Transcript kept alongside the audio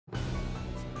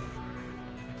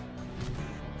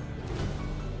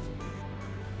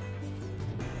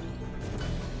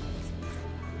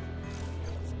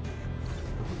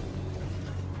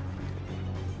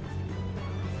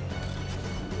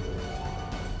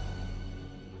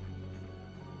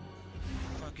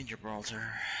fucking Gibraltar.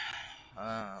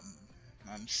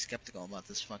 I'm skeptical about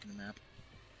this fucking map.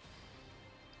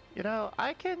 You know,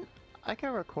 I can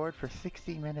record for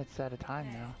 60 minutes at a time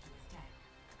now.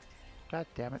 God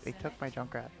damn it, they took my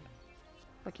Junkrat.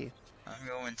 Fuck you. I'm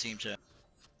going team chat.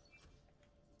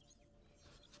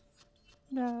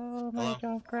 No, my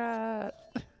Junkrat.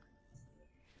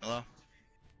 Hello?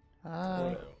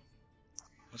 Hi.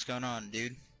 What's going on,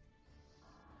 dude?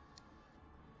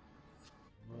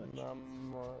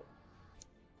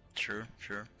 True.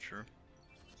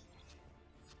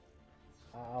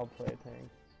 I'll play a tank.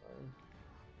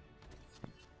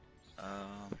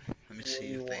 Let me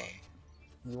see if they...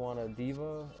 You want a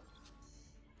diva?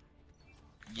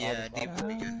 Yeah, diva would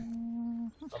be good.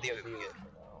 I'll Diva play would be good.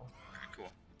 for now. Alright,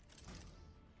 cool.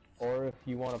 Or if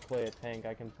you want to play a tank,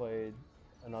 I can play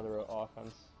another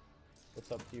offense.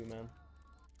 It's up to you, man.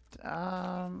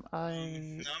 No,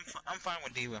 I'm fine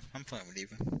with diva. I'm fine with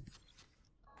diva.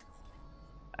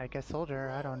 I guess soldier,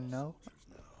 I don't know.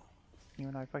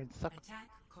 Even though I fucking suck. Attack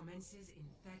commences in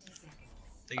 30 seconds.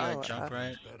 They got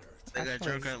Junkrat. They got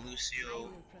actually, Junkrat, Lucio.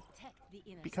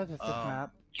 Because it's this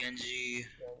map. Genji.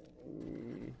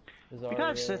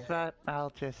 Because this map,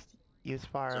 I'll just use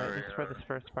fire at least for this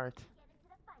first part.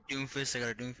 Doomfist, I got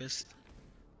a Doomfist.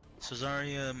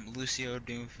 Cesaria, Lucio,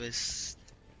 Doomfist.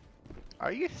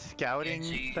 Are you scouting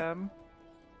Genji, them?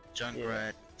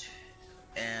 Junkrat,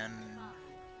 and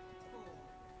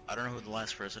I don't know who the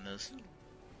last person is.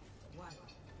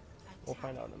 We'll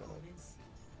find out in a minute.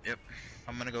 Yep,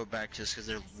 I'm gonna go back just because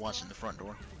they're watching the front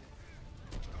door.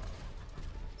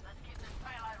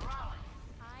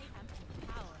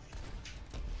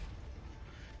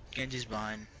 Genji's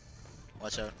behind.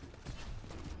 Watch out.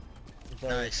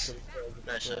 Nice.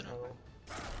 Nice shot.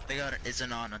 They got it. It's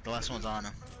an Ana. The last one's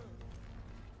Ana.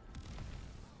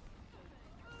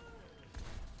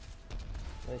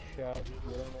 Nice shot,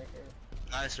 Widowmaker.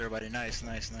 Nice, everybody. Nice.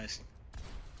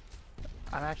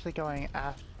 I'm actually going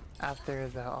after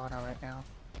the Ana right now.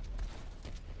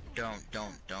 Don't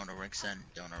overextend.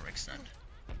 Don't overextend.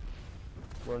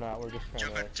 We're not, we're just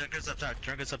trying to... Junkrat's up top.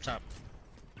 Junkrat's up top.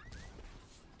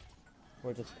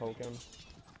 We're just poking.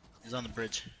 He's on the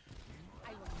bridge.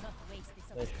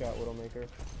 Nice shot, Widowmaker.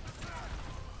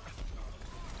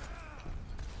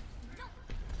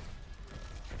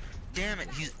 Damn it!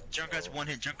 Junkrat's one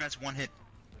hit. Junkrat's one hit.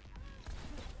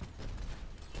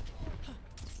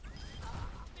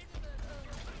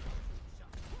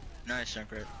 Nice,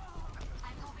 Junkrat.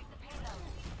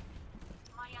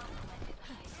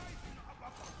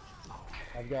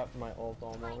 I've got my ult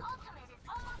almost.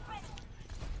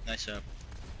 Nice up.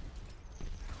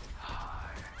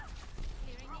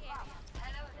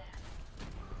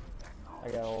 I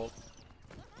got ult.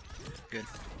 Good.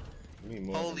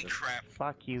 Holy crap.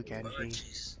 Fuck you, Genji. Oh,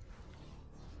 jeez.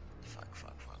 Fuck.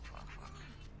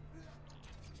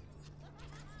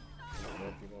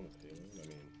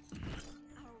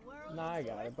 Nah, I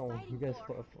got it. Don't worry. You guys have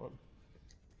fun.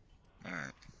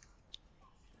 Alright.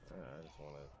 I just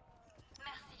wanna...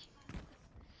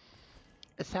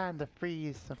 It's time to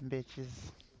freeze some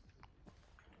bitches.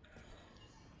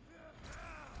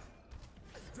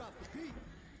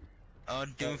 Oh,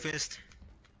 Doomfist.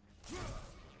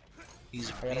 He's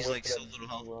like so little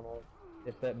health.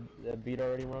 If that beat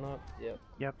already run up? Yep.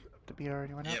 Yep, the beat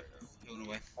already went up. Yep, going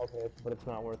away. Okay, but it's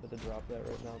not worth it to drop that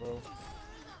right now, bro.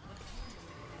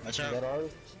 Watch Is out. that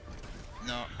ours?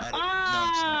 No, I don't.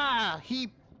 Ah! He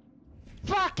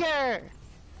fucker!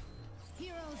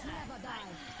 Heroes never die.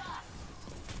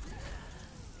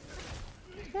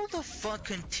 Who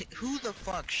the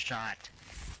fuck shot?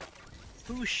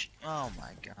 Oh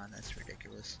my god, that's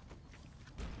ridiculous.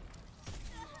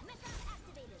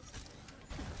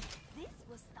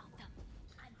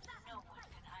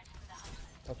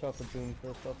 Watch out for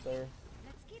Doomfist up there.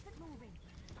 Let's keep it moving.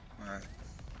 Alright.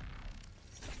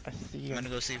 I see I'm you. gonna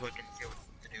go see if I can get with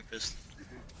the Doomfist.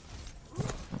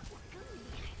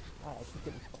 Ah, I keep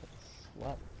getting fucking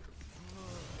slapped.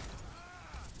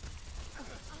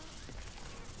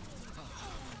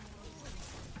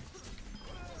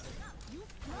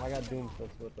 I got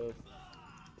Doomfist with us.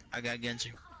 I got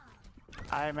Genji.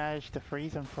 I managed to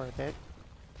freeze him for a bit.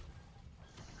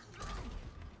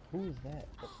 Who is that?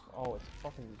 Oh, it's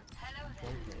fucking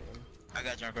Junkrat. I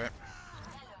got Junkrat.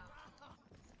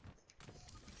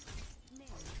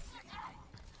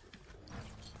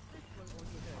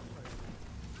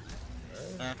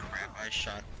 Ah, crap, I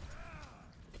shot.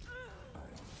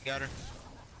 Got her.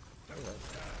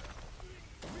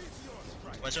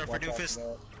 Watch out for Doomfist.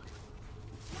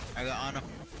 I got Ana.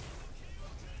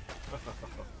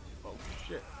 Oh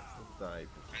shit. Died.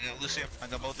 I got Lucio. I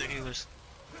got both their healers.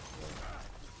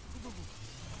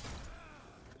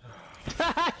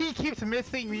 He keeps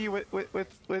missing me with I his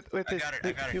got it,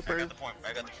 I got it. I supers, got the point.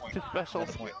 I got the point. his I specials.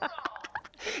 got the point.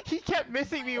 He kept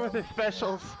missing me with his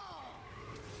specials.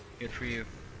 Good for you.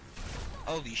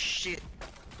 Holy shit.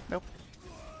 Nope.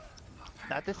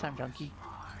 Not this time, Junkie.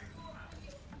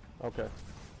 Okay.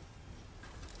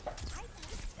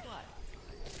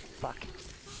 Fuck.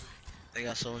 They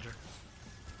got soldier.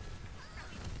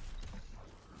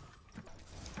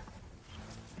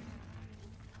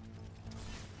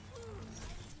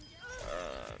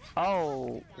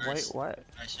 Oh, Nice. wait, what?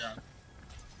 Nice job.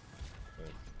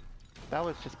 That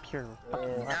was just pure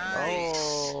fucking luck. Nice.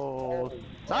 Oh,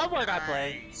 someone got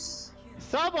play. Nice.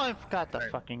 Someone got the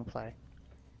Alright. fucking play.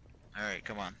 Alright,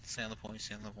 come on. Stay on the point,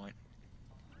 stay on the point.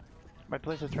 My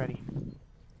blizzard's ready.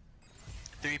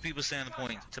 3 people stay on the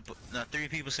point. No, 3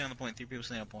 people stay on the point. 3 people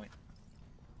stay on point.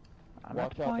 I'm at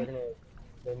Watch the out, point.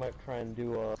 they might try and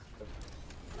do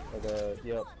like a,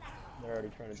 yep, they're already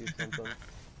trying to do something.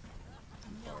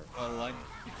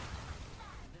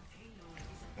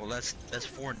 Well, that's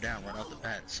 4 down right off the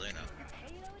bat, so you know.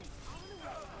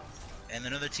 And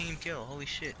another team kill. Holy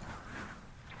shit.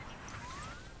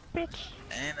 Bitch.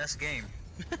 And that's game.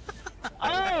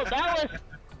 Oh, that was.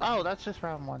 Oh, that's just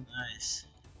round 1. Nice.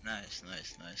 Nice,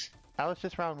 nice, nice. That was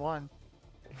just round 1.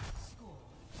 Score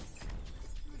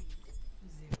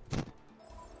 3-0.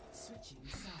 Switching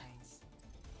sides.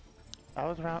 That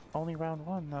was only round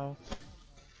 1 though.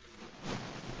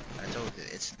 I told you,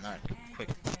 it's not quick.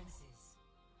 Defenses.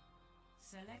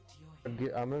 Select your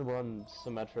hero. I'm gonna run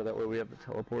Symmetra, that way we have the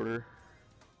teleporter.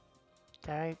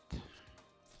 Right.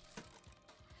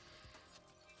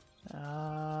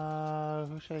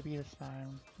 Who should I be this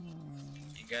time?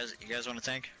 You guys want to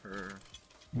tank? Or...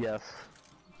 Yes,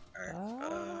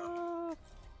 Alright,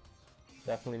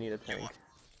 definitely need a tank.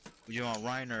 would you want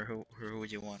Ryan or who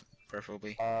would you want,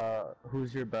 preferably?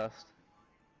 Who's your best?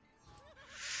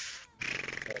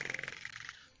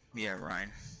 Yeah, Ryan.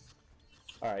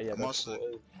 Alright, yeah, I'm that's also,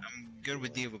 cool. I'm good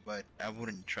with Diva, but I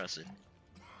wouldn't trust it.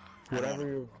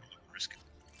 Whatever, Risk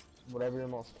it. whatever you're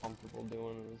most comfortable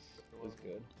doing is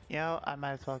good. You know, I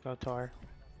might as well go Tor.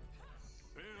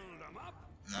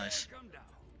 Nice.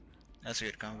 That's a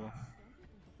good combo.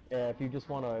 Yeah, if you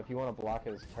wanna block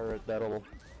his turret, that'll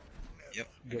Yep,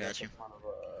 I give got us you. a ton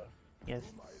of, Yes.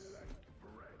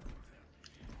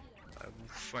 I will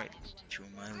fight to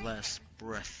my last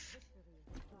breath.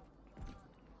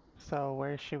 So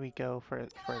where should we go for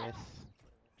this?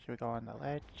 Should we go on the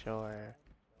ledge or?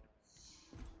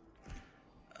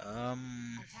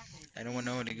 Anyone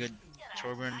know any good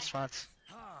Torburn spots?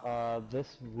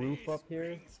 this roof up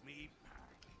here,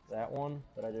 that one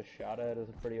that I just shot at is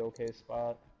a pretty okay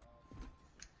spot.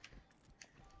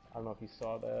 I don't know if you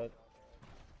saw that.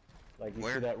 Like, you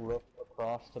Where? see that roof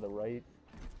across to the right?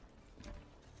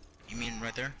 You mean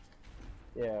right there?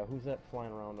 Yeah, who's that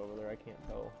flying around over there? I can't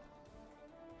tell.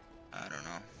 I don't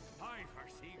know.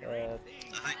 Uh,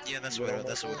 Yeah, that's a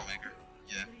Widowmaker.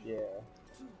 Yeah. yeah.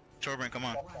 Torburn, come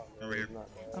on. Over here. Not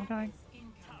bad. I'm coming.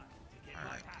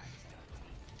 Alright.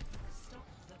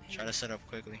 Try to set up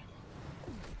quickly.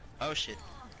 Oh shit.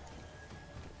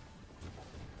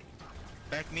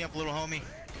 Back me up, little homie.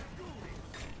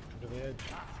 To the edge.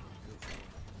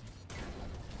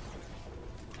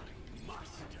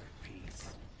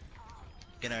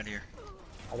 Get out of here.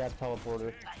 I got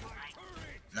teleporter.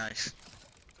 Nice.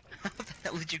 How the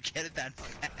hell did you get it that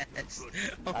fast?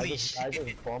 I Holy just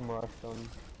shit. bum rushed them.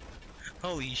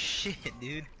 Holy shit,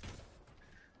 dude.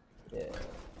 Yeah.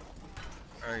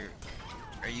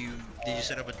 Are you, did you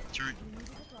set up a turret?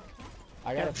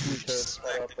 I got a few turrets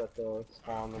set up at the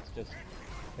spawn that's just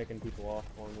picking people off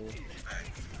for me.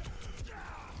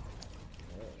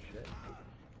 Oh shit.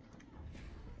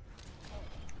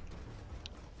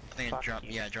 I think I Fuck dropped,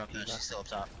 you, yeah, I dropped that, Diva. she's still up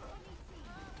top.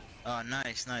 Oh,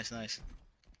 nice, nice, nice.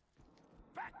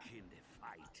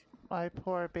 My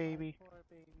poor baby.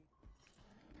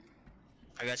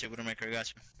 I got you, Widowmaker, I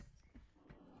got you.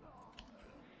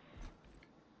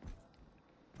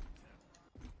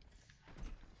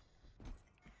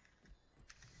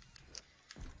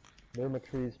 Their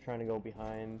McCree's trying to go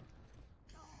behind.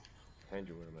 Behind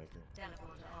you, Widowmaker.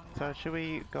 So should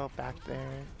we go back there?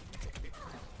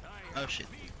 Oh shit.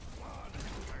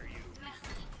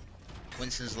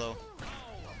 Winston's low.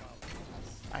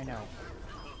 I know.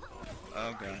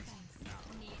 Oh god.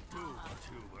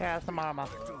 Yeah, some armor.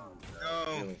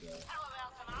 No!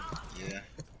 Yeah.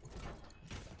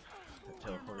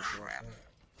 Crap.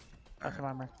 That's some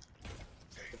armor.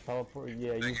 The teleport,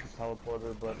 yeah, use the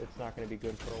teleporter, but it's not going to be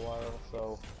good for a while,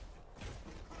 so...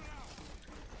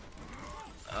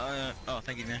 Oh,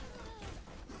 thank you, man.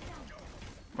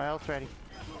 My ult's ready.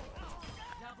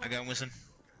 I got Winston.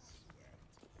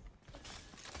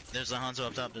 There's a Hanzo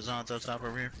up top. There's a Hanzo up top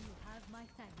over here. You have my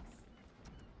thanks.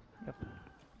 Yep.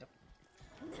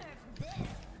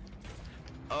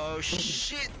 Oh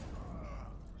shit!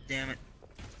 Damn it.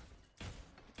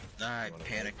 I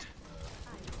panicked.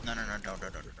 No, don't.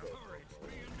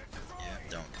 Yeah,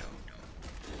 don't.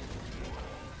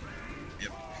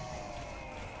 Yep.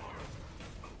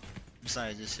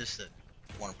 Besides, it's just that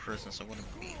one person, so it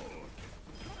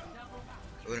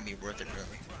wouldn't be worth it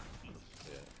really.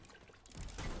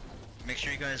 Make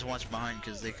sure you guys watch behind,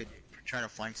 because they could try to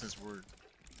flank since we're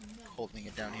holding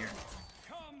it down here.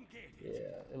 Yeah,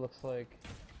 it looks like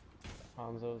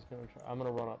Hanzo's gonna try. I'm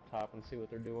gonna run up top and see what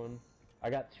they're doing. I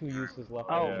got 2 uses left.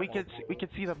 Oh, Yeah. we can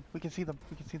see them. We can see them.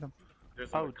 There's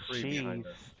Oh, like a tree behind jeez,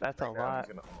 us. that's a Right now, lot.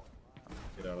 he's gonna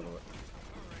get out of the way.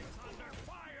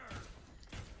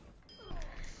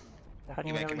 How do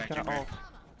you Come know back, he's come gonna back, ult?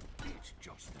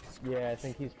 Yeah, I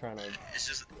think he's trying to. It's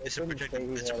a Didn't say predictable,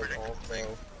 he it's a had predictable ult, thing.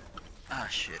 so- Ah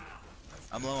shit.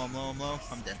 I'm low, I'm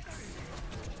dead.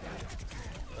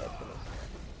 That's gonna-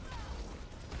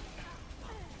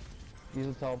 Use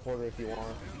a teleporter if you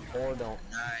want, or don't.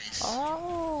 Nice.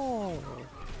 Oh!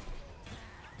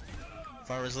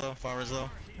 Fire is low.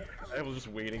 I was just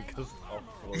waiting because all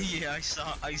four. Yeah, I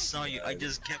saw you. I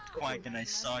just kept quiet and I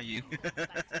saw you. I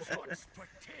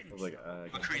was like,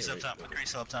 McCree's up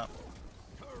top.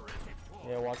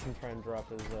 Yeah, watch him try and drop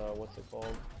his, what's it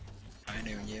called? I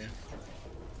knew, yeah.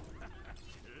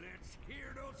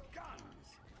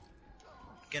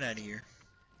 Get out of here.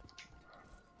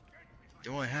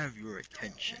 Do I have your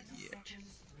attention yet?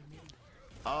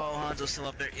 Oh, Hanzo's still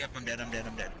up there. Yep, I'm dead.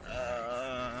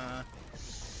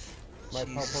 My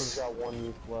Jesus. teleporter's got 1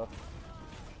 use left.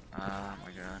 Oh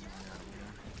my god.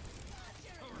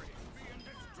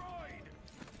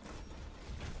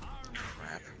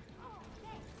 Crap.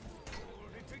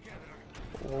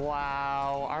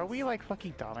 Wow, are we like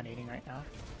fucking dominating right now?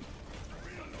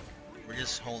 We're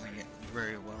just holding it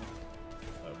very well.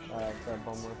 That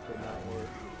bummer did not work.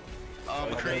 Oh,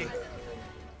 McCree.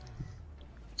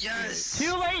 Yes!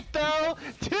 Too late though!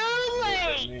 Too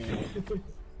late!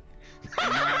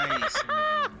 Nice.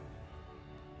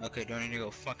 Okay, don't need to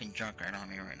go fucking Junkrat on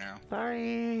me right now.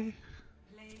 Sorry.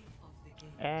 Play of the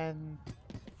game. And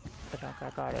the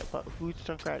Junkrat got it, but whose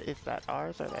Junkrat is that?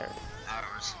 Ours or theirs?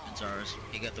 Ours. It's ours.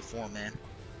 You got the 4-man.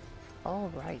 Oh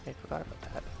right, I forgot about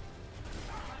that.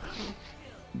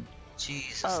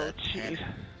 Jesus, Oh that jeez.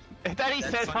 pan- And then he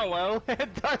That says fucking- hello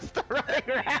and starts to run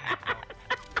around.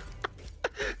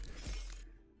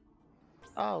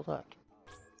 Oh look.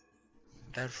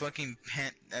 That fucking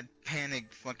that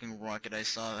panic fucking rocket, I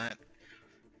saw that.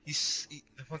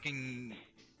 The fucking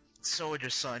soldier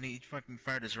saw it, he fucking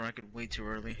fired his rocket way too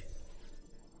early.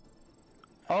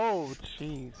 Oh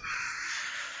jeez.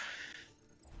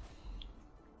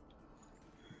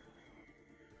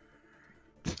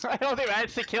 I only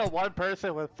managed to kill 1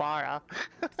 person with Farah.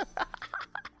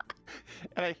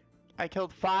 And I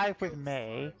killed 5 with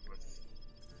May.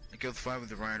 I killed 5 with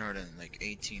the Reinhardt and like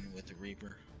 18 with the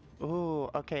Reaper. Ooh,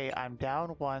 okay, I'm down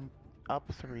 1, up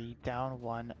 3, down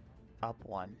 1, up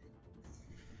 1.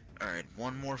 Alright,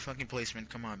 one more fucking placement,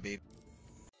 come on babe.